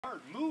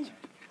Move!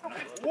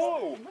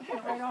 Whoa!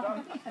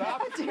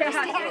 Stop! In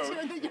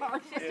the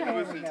yard.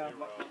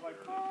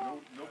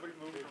 Nobody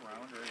moving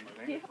around or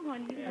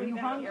anything. Are you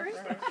hungry?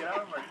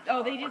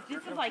 Oh,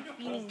 this is like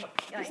feeding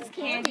like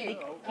candy.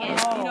 You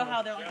know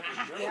how they're like,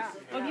 ah.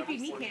 Well, if you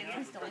feed me candy,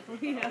 I'm still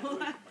like, you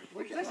know.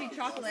 Especially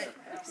chocolate.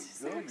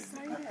 Ew.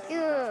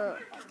 Ew,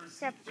 is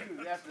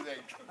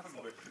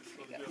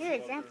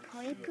that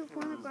pony poop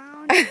on the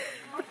ground?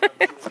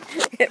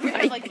 It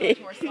might be.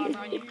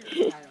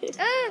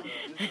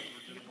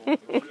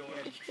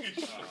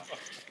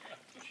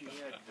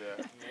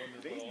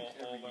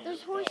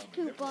 There's horse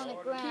poop on the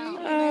ground.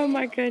 Oh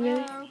my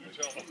goodness.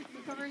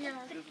 Over here.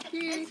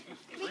 Key.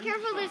 Be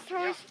careful, there's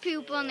horse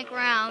poop on the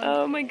ground.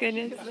 Oh my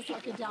goodness. Let's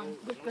look it down.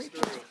 Look great.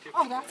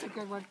 Oh, that's a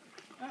good one.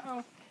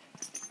 Uh-oh.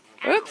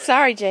 Oops,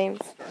 sorry, James.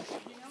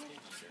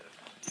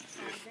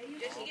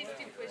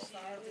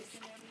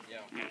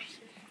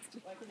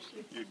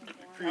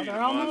 Oh,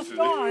 they're almost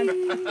gone.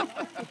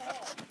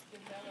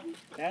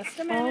 Just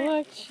a Oh minute.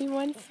 look, she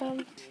wants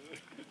some.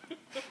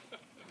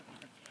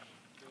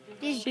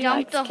 Just She dump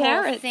likes the whole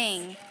carrots.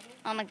 thing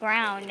on the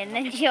ground and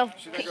then she'll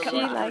pick She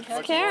them up.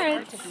 likes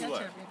carrots.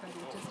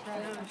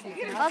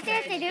 All they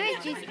have to do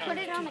is just put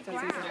it on the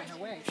ground.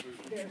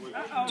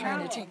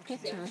 Trying to take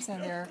pictures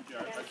and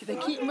they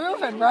keep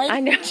moving, right? I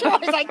know. Joyce,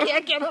 I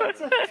can't get them.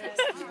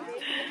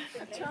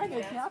 I'm trying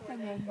to tap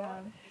them and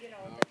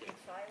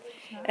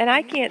And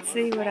I can't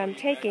see what I'm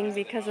taking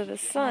because of the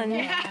sun.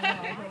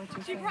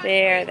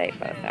 There they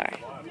both are.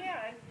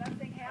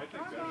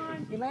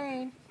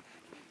 Elaine.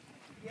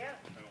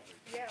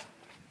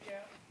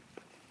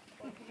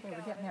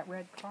 We're getting that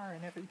red car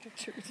in every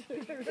picture. I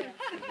don't have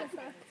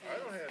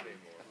any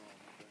more.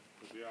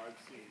 Yeah, I've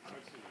seen it.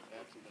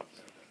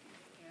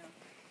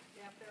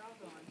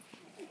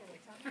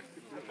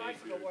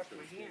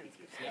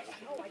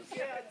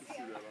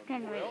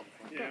 Henry,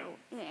 go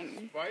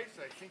in. Vice,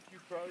 I think you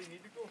probably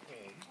need to go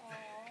home.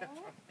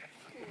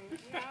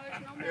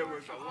 It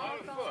was a lot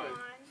of fun.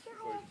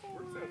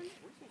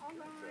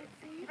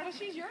 Well,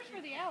 she's yours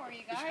for the hour,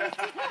 you guys.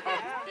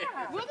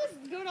 We'll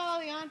just go to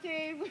Aliante.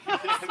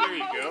 There you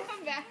go. We'll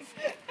come back.